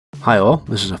Hi all,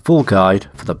 this is a full guide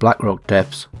for the Blackrock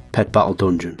Depths Pet Battle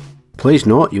Dungeon. Please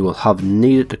note you will have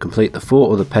needed to complete the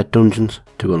 4 other pet dungeons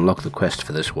to unlock the quest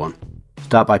for this one.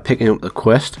 Start by picking up the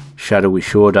quest Shadowy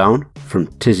Showdown from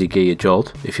Tizzy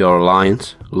Jolt if you're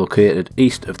Alliance, located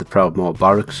east of the Proudmoore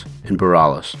Barracks in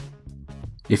Boralis.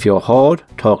 If you're Horde,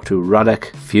 talk to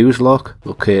Radek Fuselock,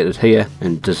 located here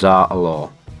in Dazar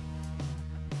Alor.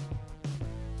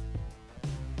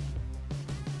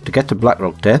 To get to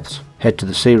Blackrock Depths, head to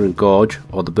the Searing Gorge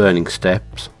or the Burning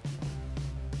Steps.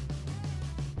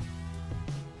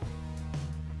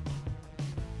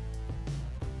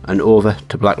 And over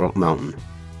to Blackrock Mountain.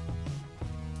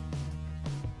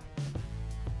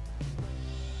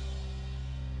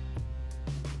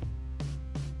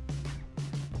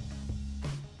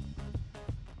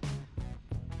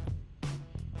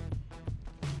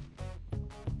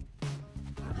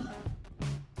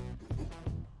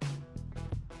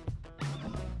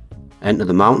 Enter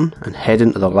the mountain and head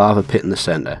into the lava pit in the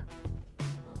centre.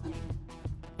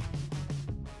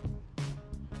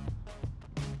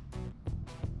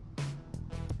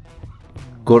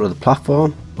 Go to the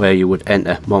platform where you would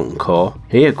enter Molten Core.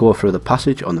 Here go through the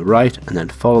passage on the right and then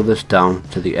follow this down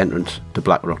to the entrance to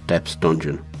Blackrock Depths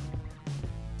dungeon.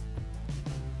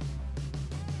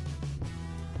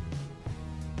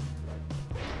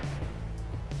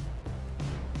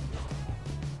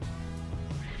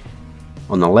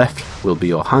 On the left will be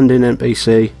your hand-in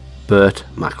NPC, Bert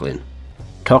Macklin.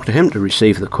 Talk to him to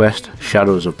receive the quest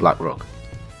Shadows of Blackrock.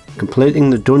 Completing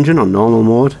the dungeon on normal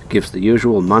mode gives the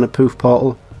usual mana poof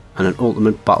portal and an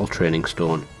ultimate battle training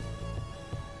stone.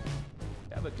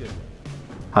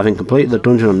 Having completed the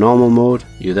dungeon on normal mode,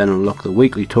 you then unlock the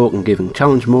weekly token giving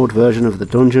challenge mode version of the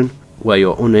dungeon where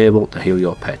you're unable to heal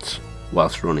your pets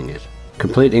whilst running it.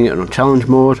 Completing it on challenge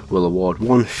mode will award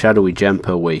 1 Shadowy Gem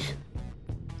per week.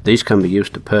 These can be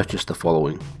used to purchase the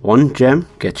following. 1 gem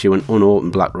gets you an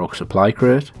unopened Blackrock supply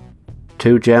crate.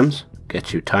 2 gems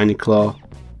gets you Tiny Claw.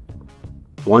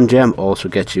 1 gem also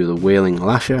gets you the Wailing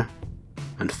Lasher.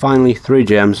 And finally 3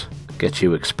 gems gets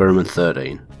you Experiment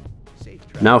 13.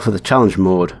 Now for the challenge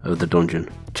mode of the dungeon.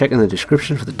 Check in the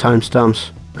description for the timestamps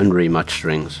and rematch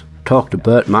strings. Talk to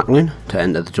Bert Macklin to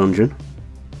enter the dungeon.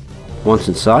 Once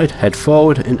inside, head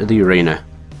forward into the arena.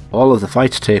 All of the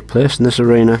fights take place in this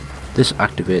arena. This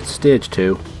activates stage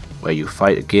 2 where you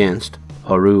fight against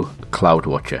Horu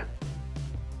CLoudwatcher.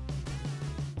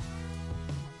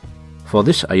 For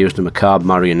this I used a Macabre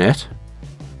Marionette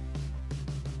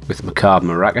with Macabre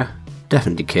Maraca, Death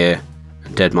and Decay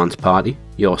and Dead Man's Party.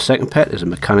 Your second pet is a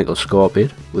Mechanical Scorpion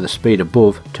with a speed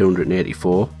above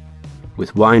 284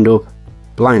 with Wind Up,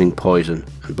 Blinding Poison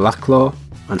and Black Claw.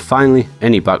 And finally,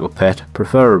 any backup pet,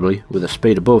 preferably with a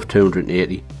speed above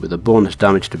 280 with a bonus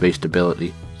damage to beast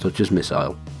ability such as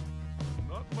Missile.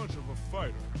 Not much of a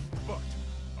fighter, but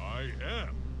I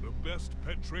am the best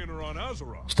pet trainer on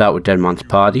Azeroth. Start with Dead Man's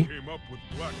Party. Came up with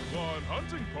Black Claw and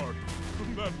Hunting Party.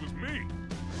 That was me.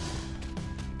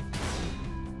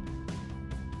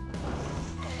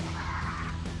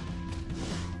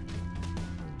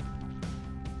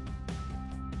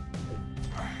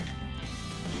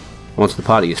 Once the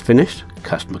party is finished,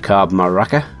 cast Macabre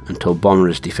Maraca until Bomber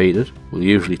is defeated. Will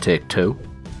usually take 2.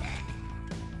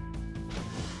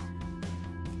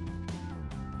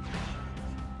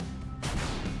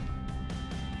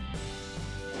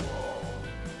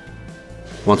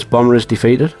 Once Bomber is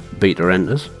defeated, Beta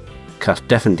enters. Cast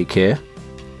Death and Decay.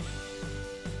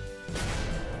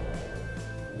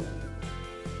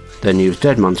 Then use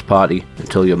Dead Man's Party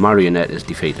until your Marionette is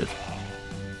defeated.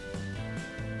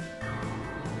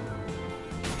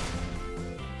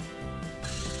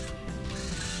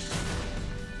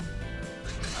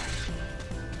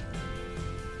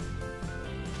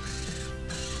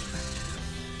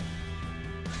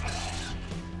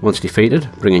 Once defeated,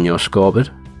 bring in your Scorbid.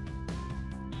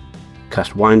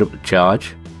 Cast Wind Up to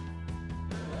charge.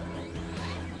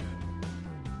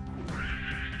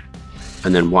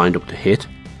 And then Wind Up to hit.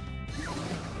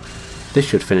 This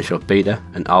should finish up Beta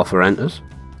and Alpha enters.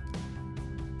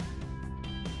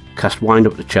 Cast Wind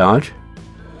Up to charge.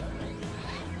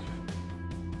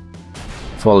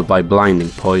 Followed by Blinding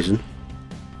Poison.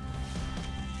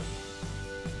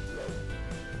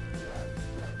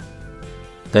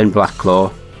 Then Black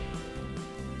Claw.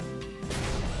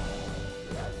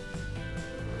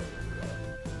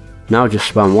 Now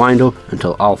just spam Wind Up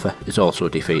until Alpha is also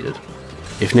defeated.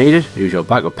 If needed, use your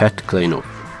backup pet to clean up.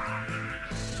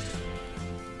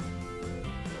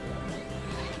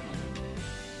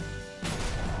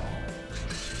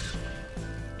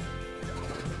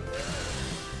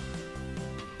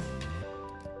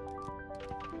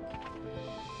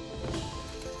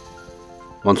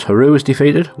 Once Horu is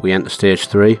defeated, we enter stage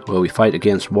 3 where we fight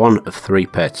against one of 3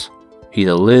 pets,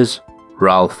 either Liz,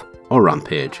 Ralf or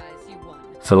Rampage.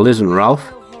 For Liz and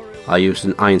Ralf, I used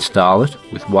an Iron Starlet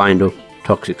with Wind Up,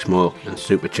 Toxic Smoke and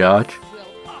Supercharge,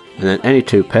 and then any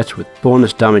 2 pets with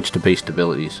bonus damage to beast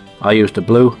abilities. I used a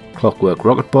blue Clockwork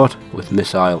Rocket Bot with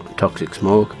Missile and Toxic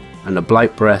Smoke, and a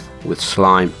Blight Breath with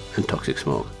Slime and Toxic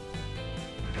Smoke.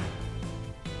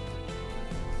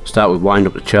 Start with Wind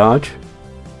Up to charge,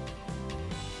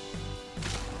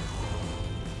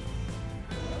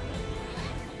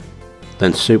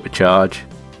 then Supercharge,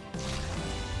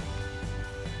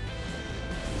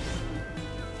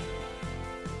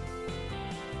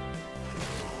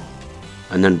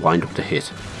 and then Wind Up to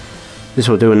hit. This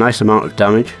will do a nice amount of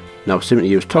damage. Now simply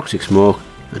use Toxic Smoke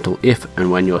until if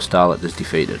and when your Starlet is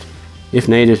defeated. If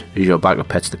needed, use your backup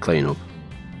pets to clean up.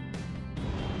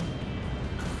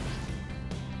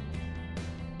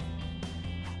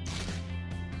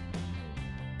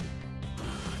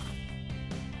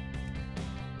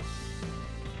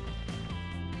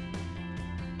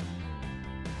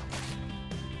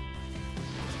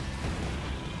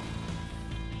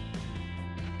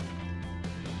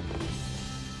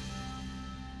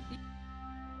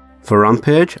 For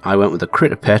Rampage, I went with a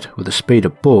critter pet with a speed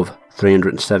above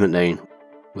 317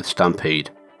 with Stampede.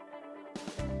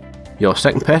 Your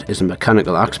second pet is a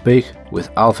mechanical Axebeak with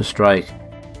Alpha Strike,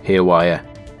 Haywire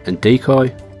and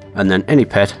Decoy, and then any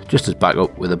pet just as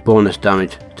backup with a bonus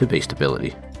damage to beast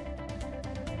ability.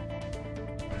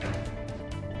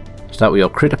 Start with your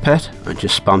critter pet and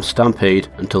just spam Stampede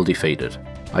until defeated.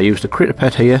 I used a critter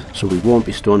pet here so we won't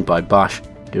be stunned by bash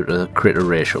due to the critter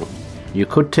ratio. You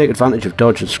could take advantage of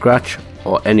dodge and scratch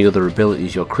or any other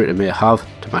abilities your critter may have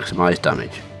to maximise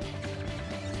damage.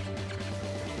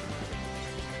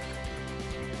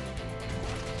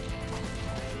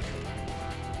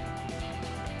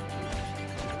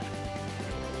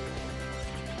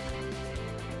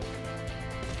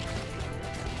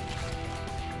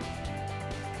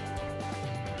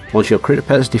 Once your critter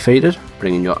pet is defeated,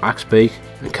 bring in your Axebeak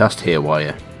and cast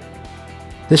Haywire.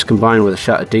 This combined with a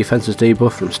Shattered Defenses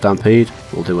debuff from Stampede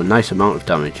will do a nice amount of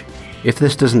damage. If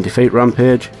this doesn't defeat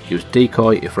Rampage, use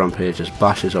Decoy if Rampage's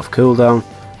bash is off cooldown,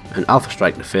 and Alpha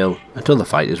Strike to fill until the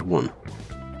fight is won.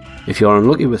 If you're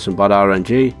unlucky with some bad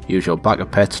RNG, use your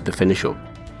backup pets to finish up.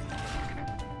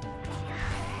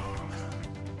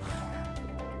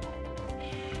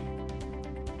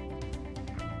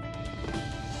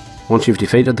 Once you've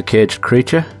defeated the caged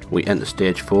creature, we enter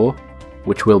stage 4,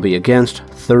 which will be against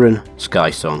Therin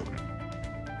Skysong.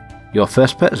 Your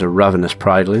first pet is a Ravenous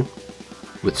Prideling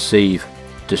with Sieve,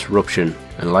 Disruption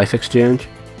and Life Exchange.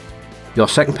 Your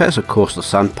second pet is a Coastal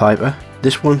Sandpiper.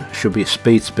 This one should be a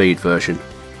speed version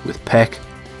with Peck,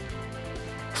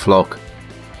 Flock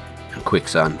and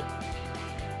Quicksand.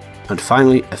 And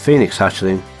finally a Phoenix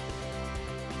Hatchling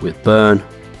with Burn,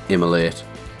 Immolate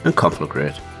and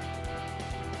Conflagrate.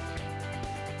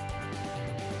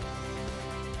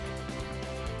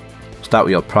 Start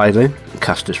with your Prideling and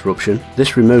cast Disruption.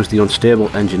 This removes the unstable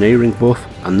engineering buff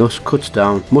and thus cuts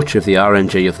down much of the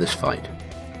RNG of this fight.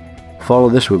 Follow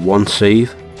this with one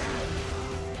Sieve,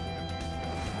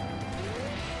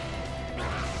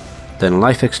 then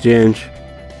Life Exchange,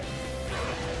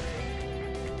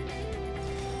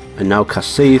 and now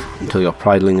cast Sieve until your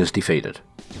Prideling is defeated.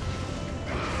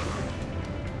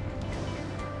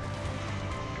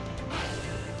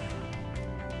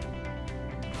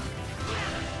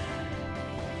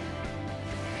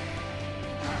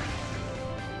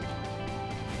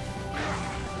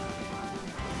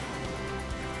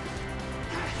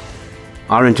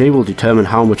 RNG will determine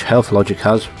how much health Logic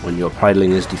has when your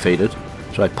Prideling is defeated,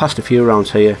 so I passed a few rounds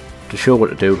here to show what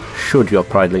to do should your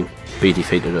Prideling be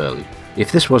defeated early.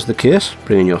 If this was the case,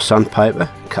 bring in your Sandpiper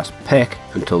and cast Peck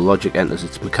until Logic enters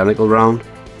its mechanical round.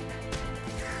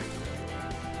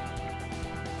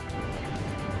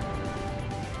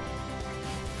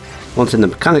 Once in the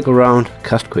mechanical round,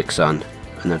 cast Quicksand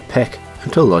and then Peck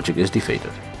until Logic is defeated.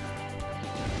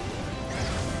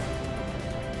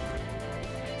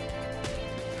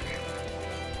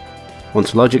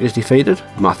 Once Logic is defeated,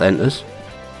 Math enters.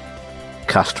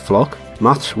 Cast Flock.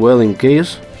 Math's Whirling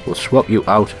Gears will swap you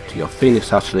out to your Phoenix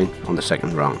Hatchling on the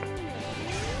second round.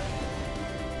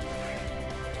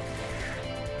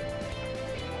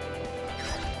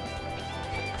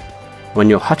 When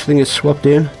your Hatchling is swapped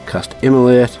in, cast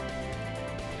Immolate,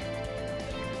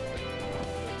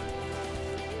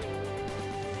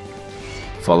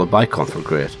 followed by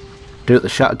Conflagrate. Due to the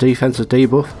Shattered Defenses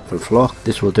debuff from Flock,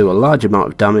 this will do a large amount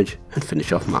of damage and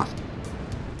finish off Math.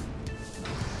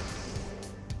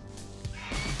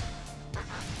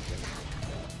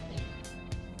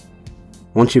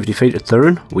 Once you've defeated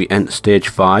Therin, we enter stage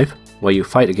 5, where you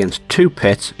fight against 2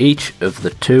 pets. Each of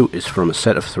the 2 is from a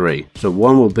set of 3. So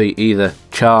one will be either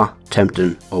Char,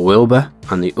 Tempton or Wilbur,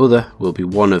 and the other will be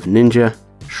one of Ninn Jah,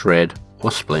 Shred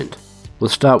or Splint. We'll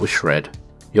start with Shred.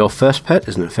 Your first pet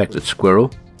is an infected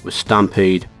squirrel with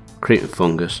Stampede, Creeping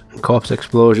Fungus and Corpse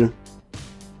Explosion.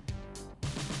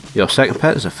 Your second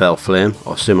pet is a Fell Flame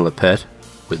or similar pet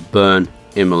with Burn,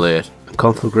 Immolate and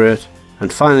Conflagrate.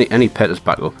 And finally, any pet as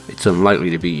backup, it's unlikely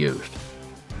to be used.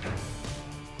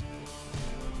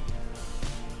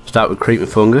 Start with Creeping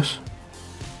Fungus.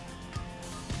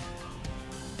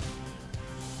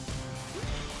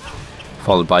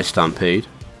 Followed by Stampede.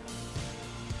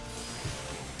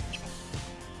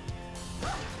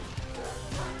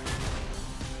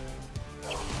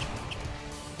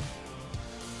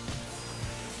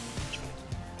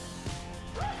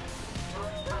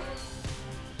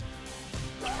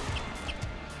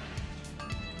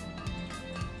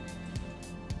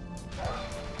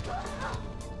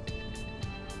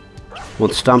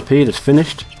 Once Stampede is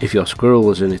finished, if your squirrel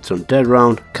is in its undead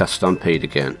round, cast Stampede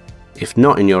again. If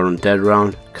not in your undead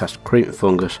round, cast Creeping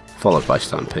Fungus followed by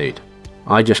Stampede.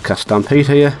 I just cast Stampede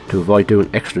here to avoid doing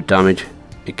extra damage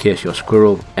in case your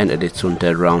squirrel entered its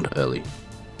undead round early.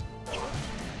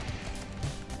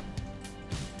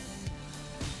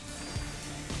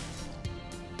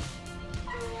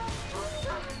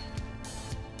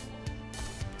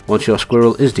 Once your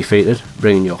squirrel is defeated,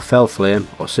 bring in your Fell Flame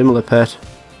or similar pet.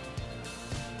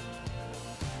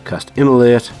 Cast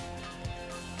Immolate,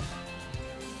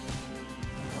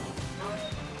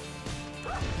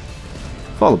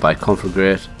 followed by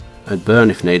Conflagrate and Burn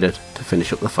if needed to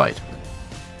finish up the fight.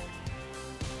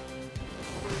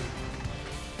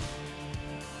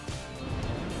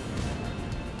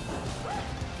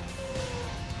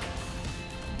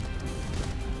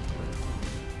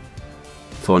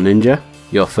 For Ninn Jah,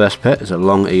 your first pet is a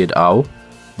long-eared owl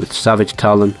with Savage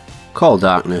Talon, Call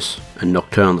Darkness and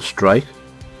Nocturnal Strike.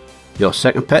 Your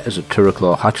second pet is a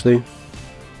Turreclaw hatchling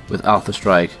with Alpha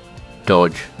Strike,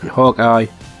 Dodge and Hawkeye.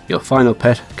 Your final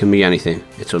pet can be anything,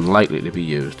 it's unlikely to be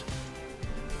used.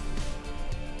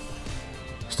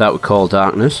 Start with Call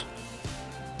Darkness.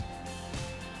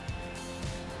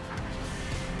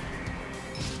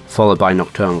 Followed by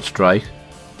Nocturnal Strike.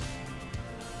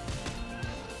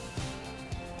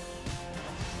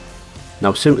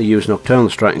 Now simply use Nocturnal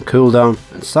Strike and cooldown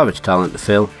and Savage Talon to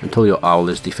fill until your owl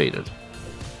is defeated.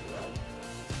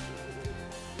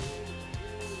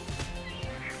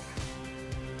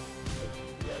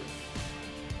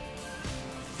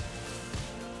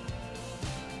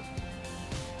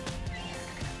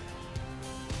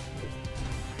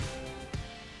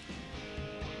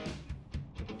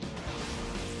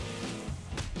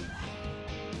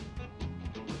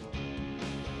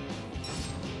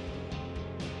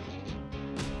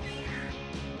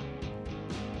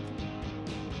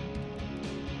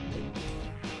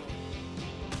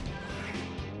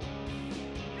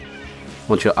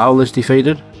 Once your owl is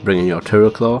defeated, bring in your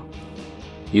Turreclaw.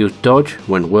 Use Dodge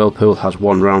when Whirlpool has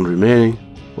 1 round remaining,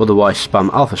 otherwise spam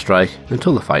Alpha Strike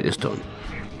until the fight is done.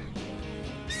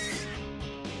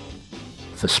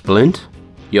 For Splint,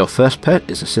 your first pet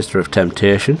is a Sister of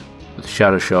Temptation with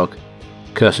Shadow Shock,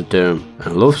 Curse of Doom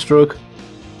and Love Struck.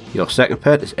 Your second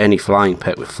pet is any flying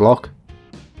pet with Flock.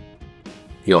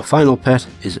 Your final pet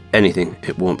is anything,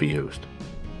 it won't be used.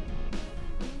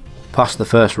 Past the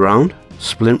first round,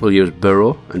 Splint will use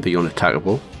Burrow and be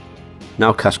unattackable.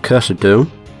 Now cast Curse of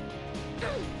Doom,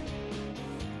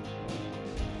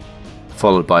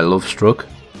 followed by Love Struck.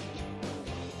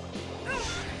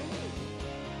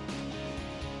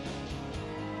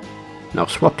 Now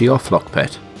swap to your Flock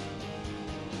pet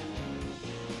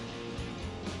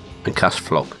and cast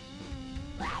Flock.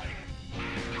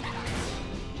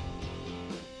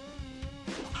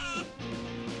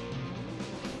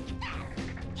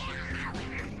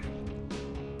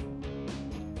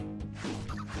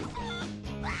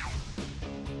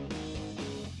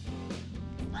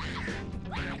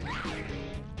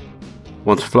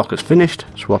 Once Flock is finished,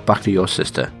 swap back to your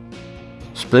sister.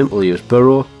 Splint will use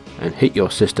Burrow and hit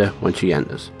your sister when she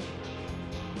enters.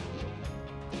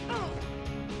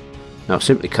 Now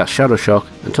simply cast Shadow Shock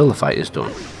until the fight is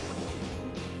done.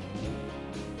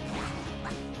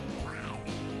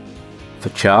 For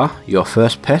Char, your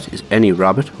first pet is any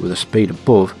rabbit with a speed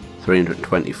above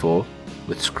 324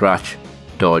 with Scratch,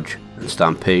 Dodge and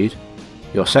Stampede.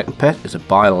 Your second pet is a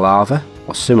Bile Larva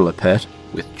or similar pet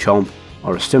with Chomp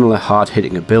or a similar hard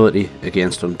hitting ability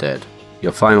against undead.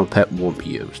 Your final pet won't be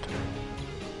used.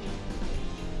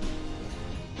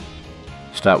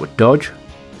 Start with Dodge,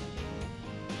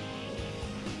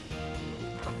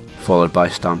 followed by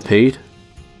Stampede.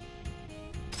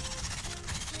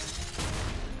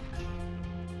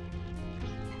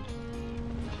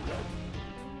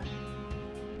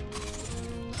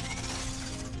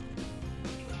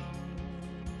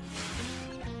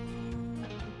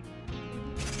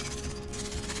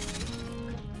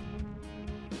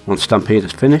 Once Stampede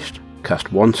is finished,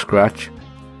 cast one Scratch,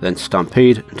 then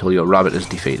Stampede until your rabbit is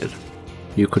defeated.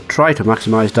 You could try to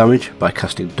maximise damage by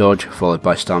casting Dodge followed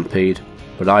by Stampede,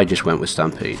 but I just went with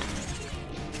Stampede.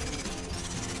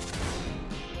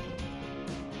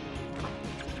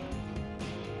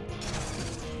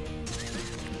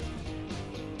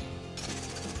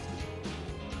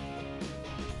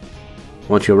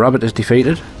 Once your rabbit is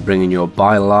defeated, bring in your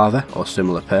Bile Larva or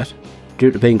similar pet.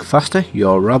 Due to being faster,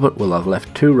 your rabbit will have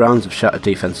left 2 rounds of Shatter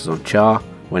defenses on Char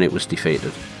when it was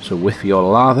defeated, so with your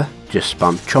larva, just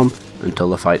spam Chomp until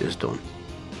the fight is done.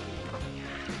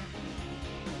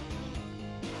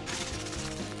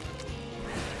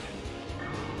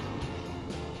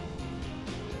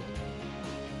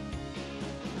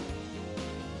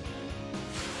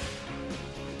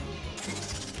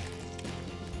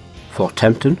 For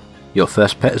Tempton, your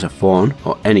first pet is a fawn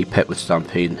or any pet with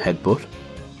Stampede and Headbutt.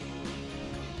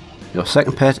 Your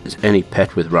second pet is any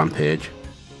pet with Rampage.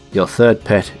 Your third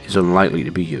pet is unlikely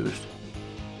to be used.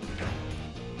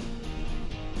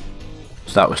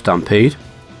 Start with Stampede.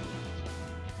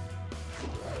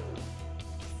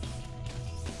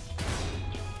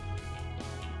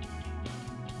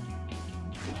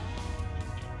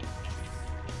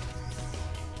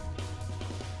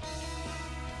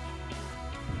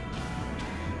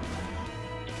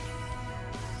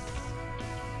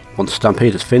 Once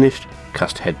Stampede is finished,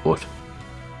 cast Headbutt.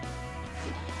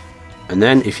 And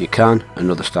then, if you can,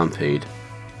 another Stampede.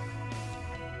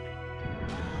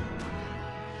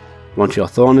 Once your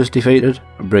Thorn is defeated,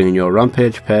 bring in your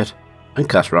Rampage pet and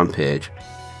cast Rampage.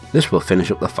 This will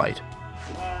finish up the fight.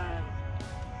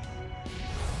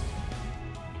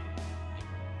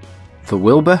 For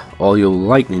Wilbur, all you'll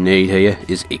likely need here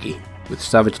is Icky, with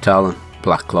Savage Talon,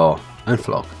 Black Claw and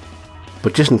Flog.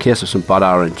 But just in case of some bad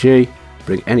RNG,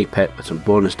 bring any pet with some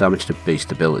bonus damage to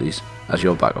beast abilities as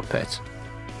your backup pets.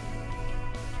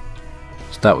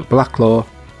 Start with Black Claw,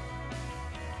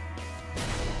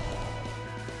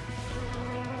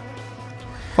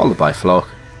 followed by Flog,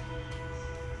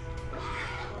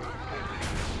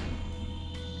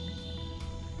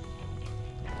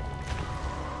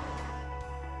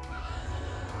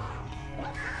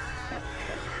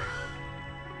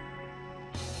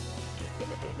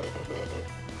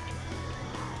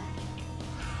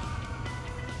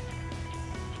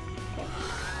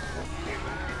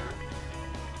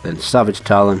 then Savage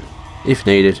Talon. If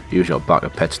needed, use your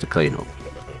backup pets to clean up.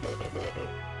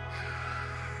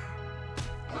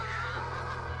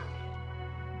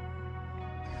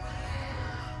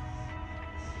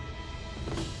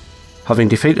 Having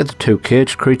defeated the 2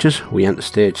 caged creatures, we enter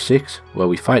stage 6, where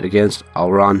we fight against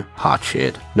Alran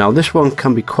Heartshade. Now this one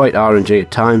can be quite RNG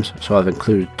at times, so I've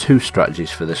included 2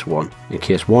 strategies for this one, in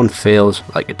case one fails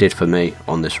like it did for me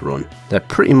on this run. They're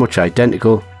pretty much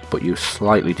identical, but use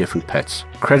slightly different pets.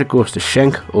 Credit goes to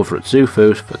Schenk over at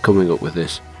ZooFoos for coming up with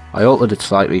this. I altered it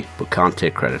slightly, but can't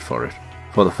take credit for it.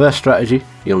 For the first strategy,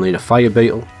 you'll need a Fire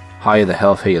Beetle. Higher the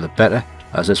health here the better,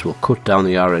 as this will cut down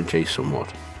the RNG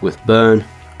somewhat. With Burn,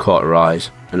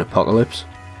 Cauterize and Apocalypse.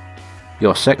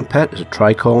 Your second pet is a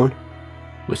Tricorn,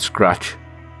 with Scratch,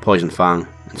 Poison Fang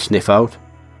and Sniff Out.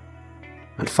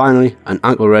 And finally, an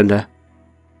Ankle Render,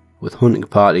 with Hunting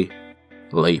Party,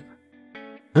 Leap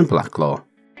and Black Claw.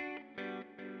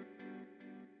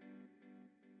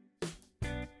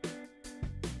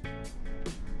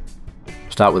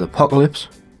 Start with Apocalypse.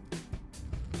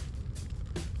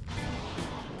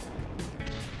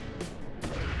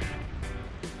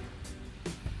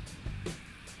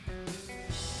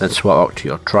 Then swap out to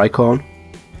your Tricorn.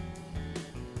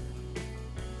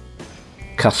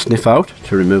 Cast Sniff Out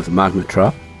to remove the Magma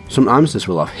Trap. Sometimes this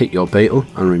will have hit your Beetle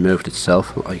and removed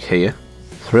itself, like here.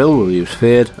 Thrill will use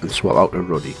Fade and swap out to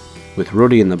Ruddy. With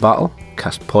Ruddy in the battle,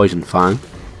 cast Poison Fang.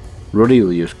 Ruddy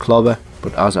will use Clobber,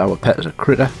 but as our pet is a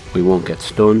critter, we won't get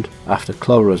stunned. After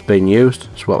Clobber has been used,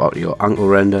 swap out to your Ankle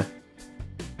Render.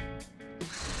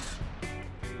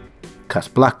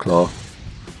 Cast Black Claw,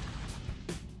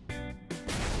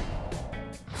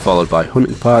 followed by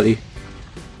Hunting Party,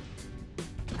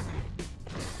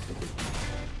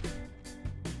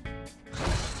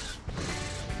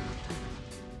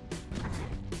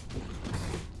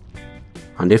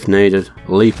 and if needed,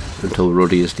 Leap until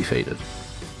Ruddy is defeated.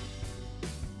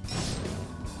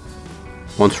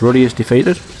 Once Ruddy is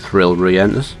defeated, Thrill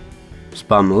re-enters,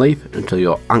 spam leap until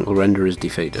your ankle render is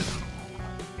defeated.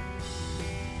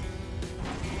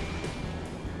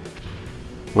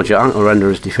 Once your ankle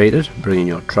render is defeated, bring in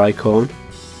your tricorn.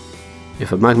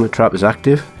 If a magma trap is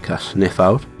active, cast Sniff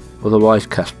Out, otherwise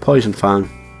cast Poison Fang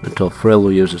until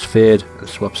Frill uses Fade and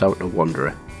swaps out to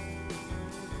Wanderer.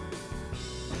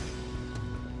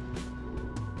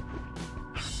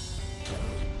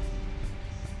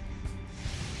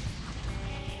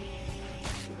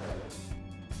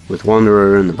 With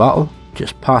Wanderer in the battle,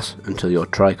 just pass until your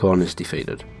tricorn is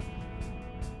defeated.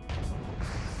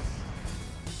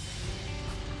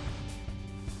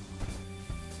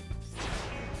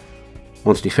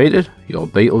 Once defeated, your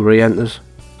Beetle re-enters.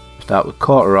 Start with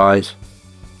Cauterize,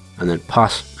 and then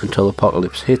pass until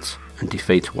Apocalypse hits and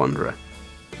defeats Wanderer.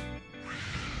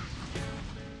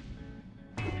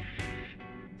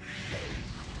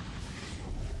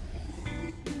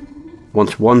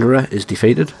 Once Wanderer is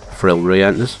defeated, Frill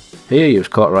re-enters. Here use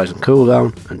Cauterize and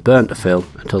Cooldown and burn to fill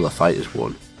until the fight is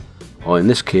won, or in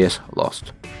this case,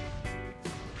 lost.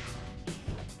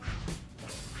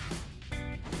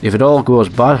 If it all goes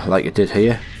bad like it did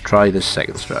here, try this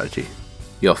second strategy.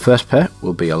 Your first pet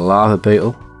will be a Lava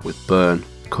Beetle with Burn,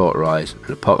 Cauterize and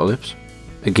Apocalypse.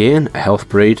 Again, a health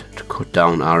breed to cut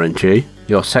down RNG.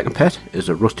 Your second pet is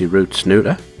a Rusty Root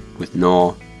Snooter with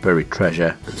Gnaw, Buried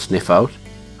Treasure and Sniff Out.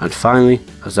 And finally,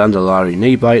 a Zandalari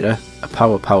Kneebiter, a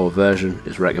power version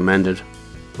is recommended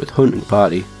with Hunting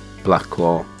Party, Black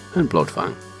Claw and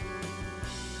Bloodfang.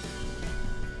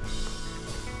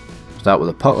 Start with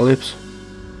Apocalypse.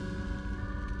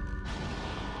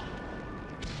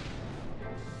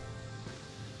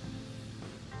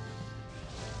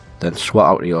 Then swat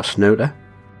out to your Snooter.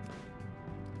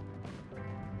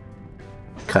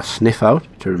 Cast Sniff Out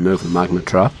to remove the Magma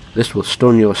Trap. This will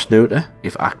stun your Snooter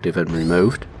if active and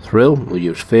removed. Thrill will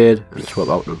use Fade and swap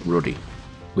out to Ruddy.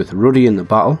 With Ruddy in the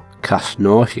battle, cast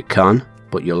Gnaw if you can,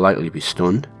 but you'll likely be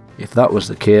stunned. If that was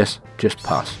the case, just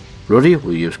pass. Ruddy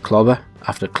will use Clobber.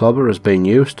 After Clobber has been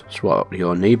used, swap out to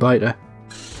your Kneebiter.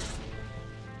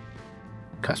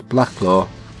 Cast Black Claw.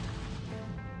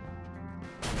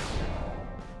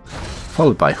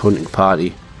 Followed by Hunting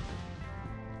Party.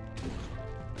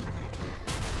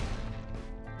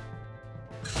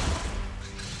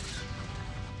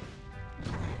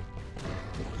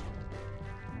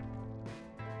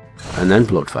 And then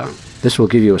Bloodfang. This will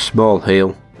give you a small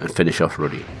heal and finish off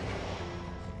Ruddy.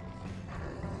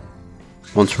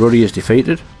 Once Ruddy is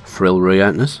defeated, Frill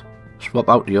re-enters. Swap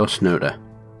out to your Snooter.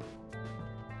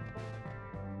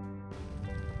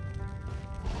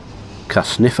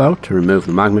 Cast Sniff Out to remove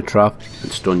the Magma Trap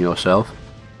and stun yourself.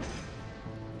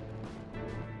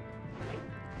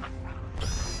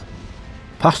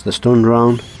 Past the stun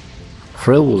round,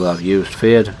 Frill will have used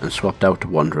Fade and swapped out to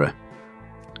Wanderer.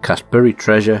 Cast Buried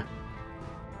Treasure.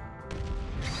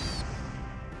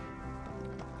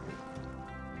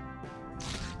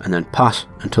 And then pass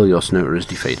until your Snooter is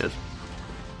defeated.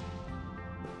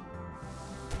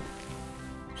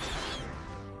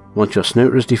 Once your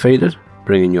Snooter is defeated,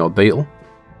 bring in your Beetle.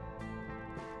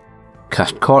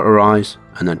 Cast Cauterize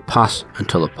and then pass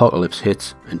until Apocalypse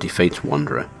hits and defeats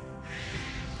Wanderer.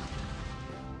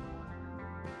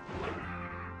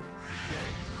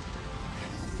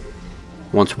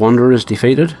 Once Wanderer is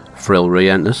defeated, Frill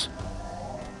re-enters.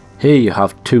 Here you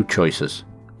have two choices.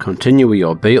 Continue with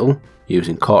your Beetle,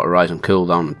 using Cauterize and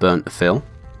Cooldown and Burn to fill,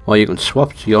 or you can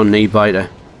swap to your Kneebiter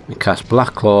and cast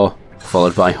Black Claw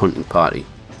followed by Hunting Party.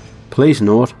 Please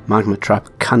note, Magma Trap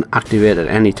can activate at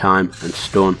any time and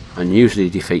stun and usually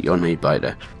defeat your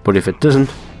Kneebiter, but if it doesn't,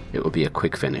 it will be a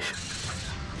quick finish.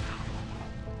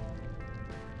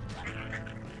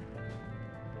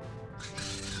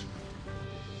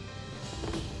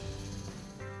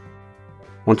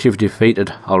 Once you've defeated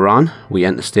Alran, we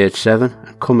enter stage 7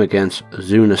 and come against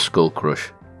Zuna Skullcrush.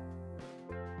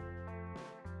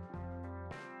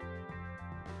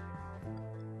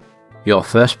 Your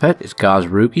first pet is Gar's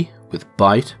Rookie with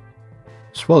Bite,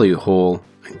 Swallow You Whole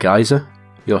and Geyser.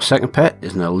 Your second pet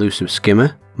is an Elusive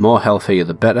Skimmer, more healthier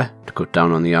the better to cut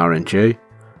down on the RNG,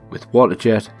 with Water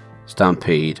Jet,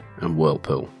 Stampede and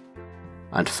Whirlpool.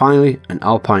 And finally an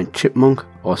Alpine Chipmunk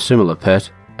or similar pet,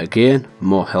 again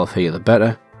more healthier the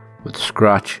better, with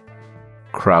Scratch,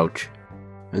 Crouch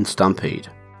and Stampede.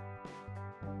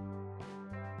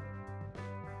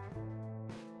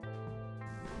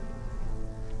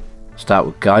 Start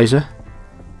with Geyser.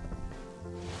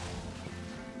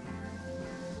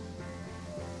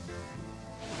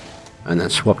 And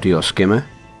then swap to your Skimmer.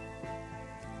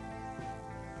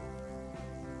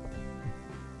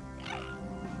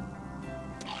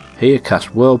 Here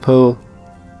cast Whirlpool.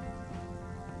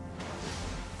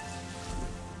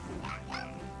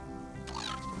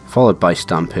 followed by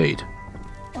Stampede.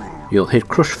 You'll hit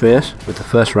Crush Face with the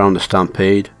first round of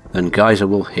Stampede, then Geyser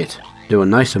will hit, do a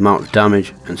nice amount of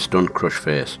damage and stun Crush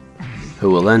Face, who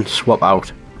will then swap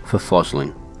out for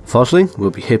Fozzling. Fozzling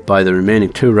will be hit by the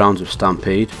remaining 2 rounds of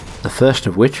Stampede, the first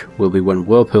of which will be when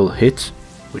Whirlpool hits,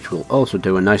 which will also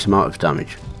do a nice amount of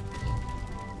damage.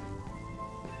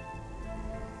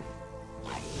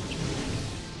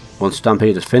 Once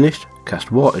Stampede is finished, cast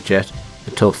Water Jet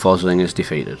until Fozzling is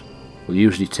defeated. Will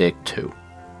usually take 2.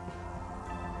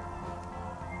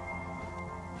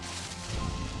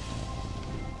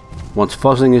 Once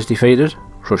Fozzling is defeated,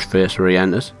 Crush Face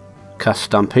re-enters. Cast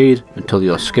Stampede until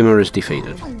your Skimmer is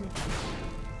defeated.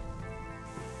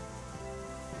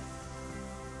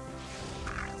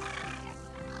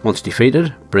 Once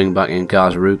defeated, bring back in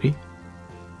Garzaruki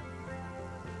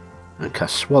and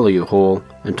cast Swallow You Whole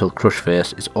until Crush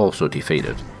Face is also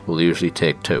defeated. Will usually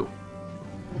take 2.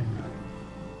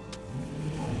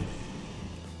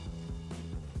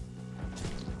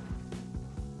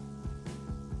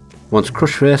 Once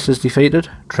Crush Face is defeated,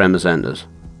 Tremors enters.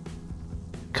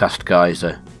 Cast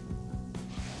Geyser.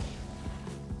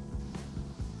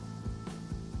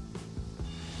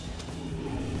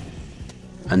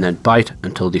 And then Bite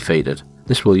until defeated.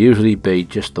 This will usually be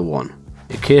just the one.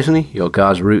 Occasionally, your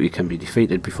Garzaruki can be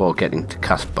defeated before getting to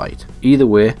cast Bite. Either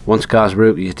way, once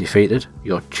Garzaruki is defeated,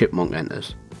 your Chipmunk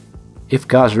enters. If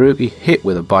Garzaruki hit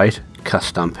with a Bite, cast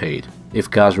Stampede.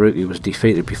 If Garzaruki was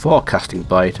defeated before casting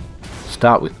Bite,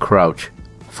 start with Crouch,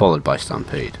 followed by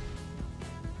Stampede.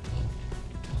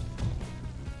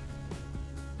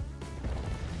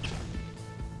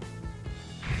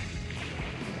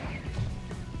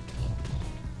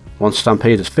 Once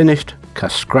Stampede is finished,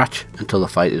 cast Scratch until the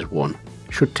fight is won.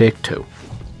 Should take 2.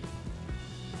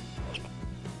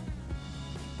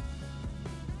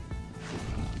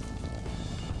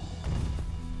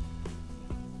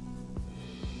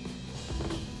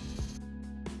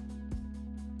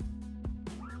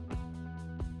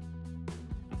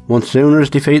 Once Zuna is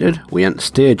defeated, we enter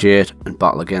Stage 8 and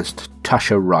battle against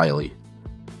Tasha Riley.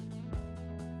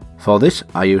 For this,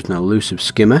 I used an elusive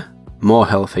Skimmer, more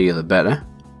healthier the better,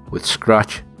 with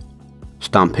Scratch,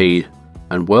 Stampede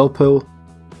and Whirlpool.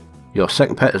 Your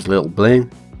second pet is Little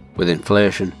Bling, with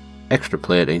Inflation, Extra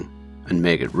Plating and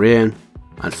Make It Rain,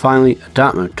 and finally a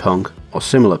Dartmouth Tongue or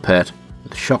similar pet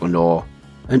with Shock and Awe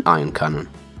and Iron Cannon.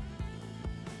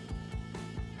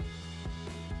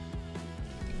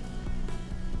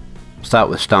 Start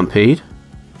with Stampede.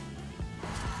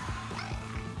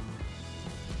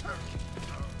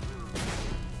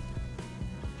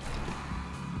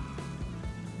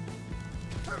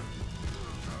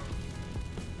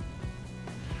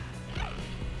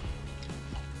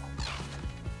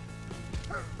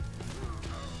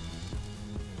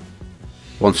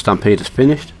 Once Stampede is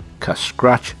finished, cast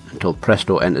Scratch until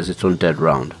Presto enters its undead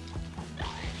round.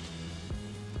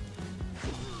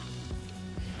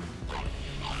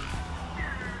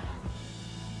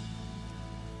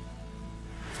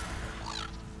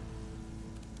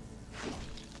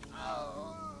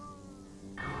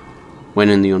 When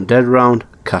in the undead round,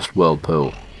 cast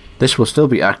Whirlpool. This will still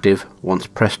be active once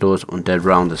Presto's undead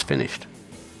round is finished.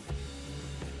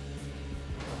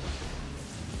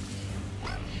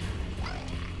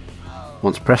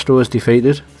 Once Presto is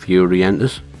defeated, Fury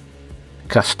enters.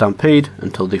 Cast Stampede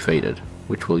until defeated,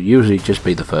 which will usually just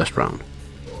be the first round.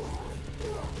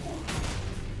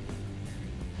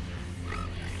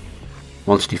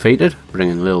 Once defeated, bring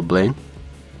in Lil Bling.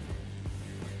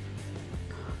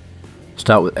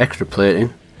 Start with Extra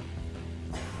Plating.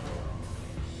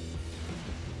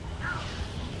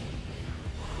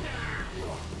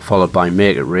 Followed by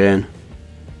Make It Rain.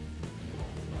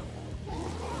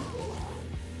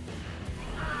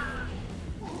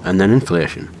 And then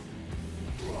Inflation.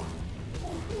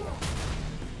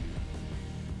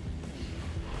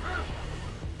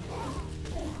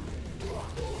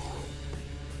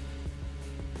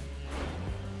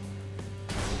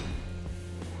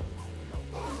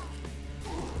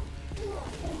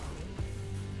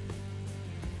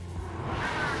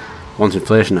 Once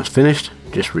Inflation has finished,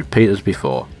 just repeat as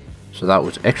before. So that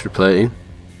was Extra Plating,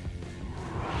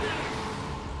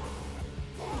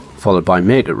 followed by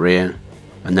Make It Rain,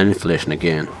 and then Inflation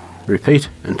again. Repeat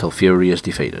until Fury is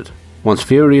defeated. Once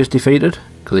Fury is defeated,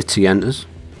 Glitzy enters.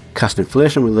 Cast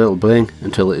Inflation with Little Bling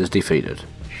until it is defeated.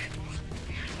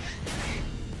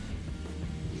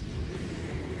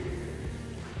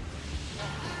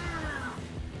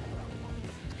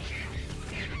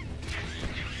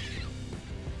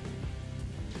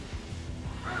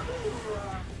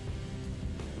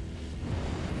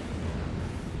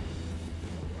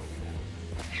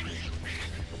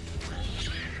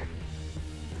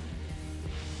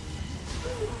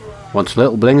 Once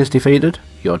Little Bling is defeated,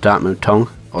 your Dark Moon Tongue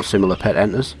or similar pet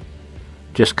enters.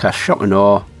 Just cast Shock and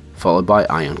Awe, followed by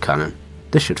Iron Cannon.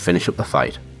 This should finish up the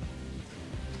fight.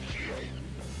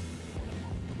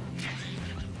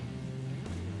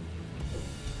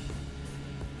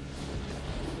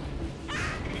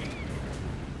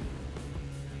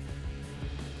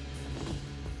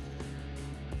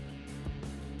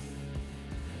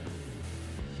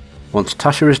 Once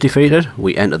Tasha is defeated,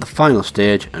 we enter the final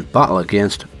stage and battle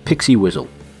against Pixy Wizzle.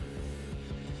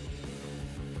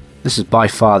 This is by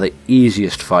far the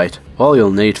easiest fight. All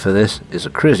you'll need for this is a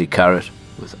crazy carrot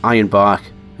with Iron Bark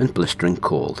and Blistering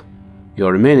Cold.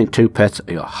 Your remaining 2 pets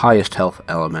are your highest health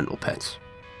elemental pets.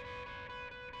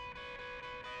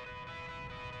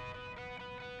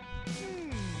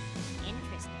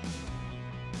 Interesting.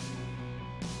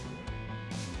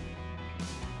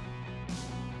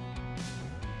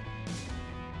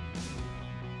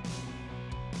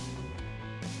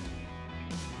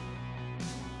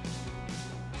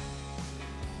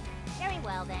 Very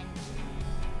well then.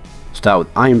 Start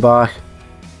with Iron Bark,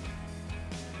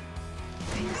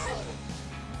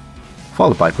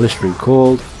 followed by Blistering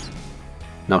Cold.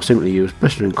 Now simply use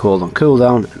Blistering Cold on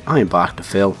cooldown and Iron Bark to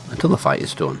fill until the fight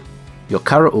is done. Your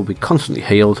carrot will be constantly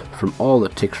healed from all the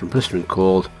ticks from Blistering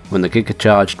Cold when the Giga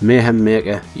Charged Mayhem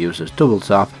Maker uses double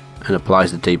tap and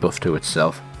applies the debuff to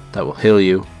itself that will heal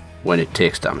you when it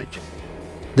takes damage.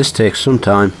 This takes some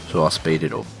time, so I'll speed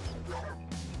it up.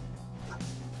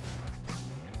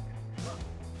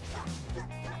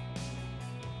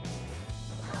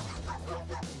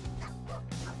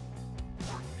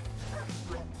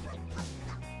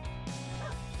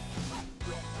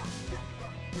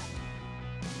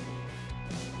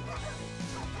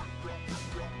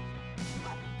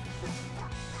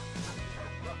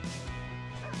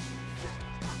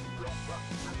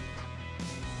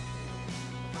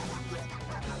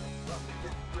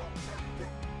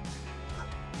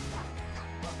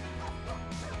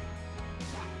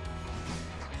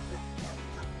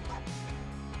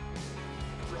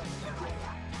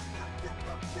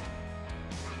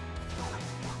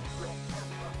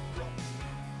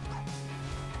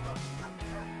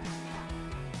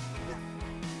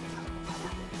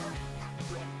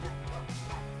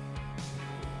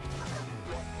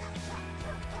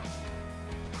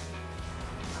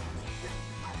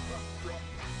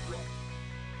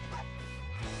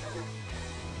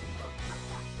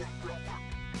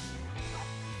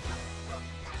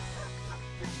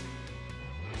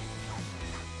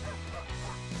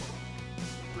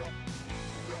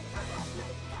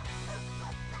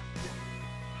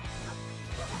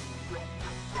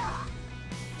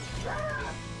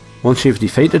 Once you've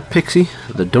defeated Pixy,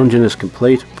 the dungeon is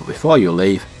complete, but before you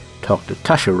leave, talk to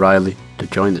Tasha Riley to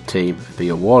join the team and be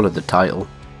awarded the title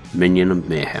Minion of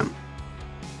Mayhem.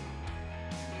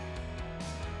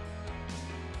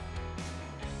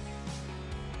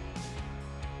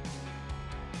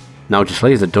 Now just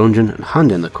leave the dungeon and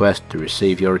hand in the quest to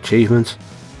receive your achievements,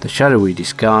 the Shadowy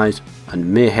Disguise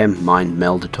and Mayhem Mind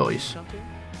Melder toys.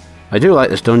 I do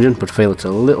like this dungeon, but feel it's a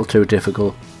little too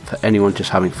difficult for anyone just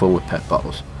having fun with pet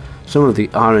battles. Some of the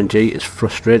RNG is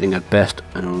frustrating at best,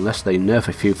 and unless they nerf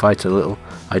a few fights a little,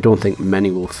 I don't think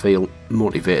many will feel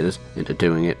motivated into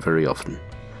doing it very often.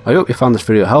 I hope you found this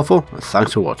video helpful, and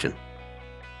thanks for watching.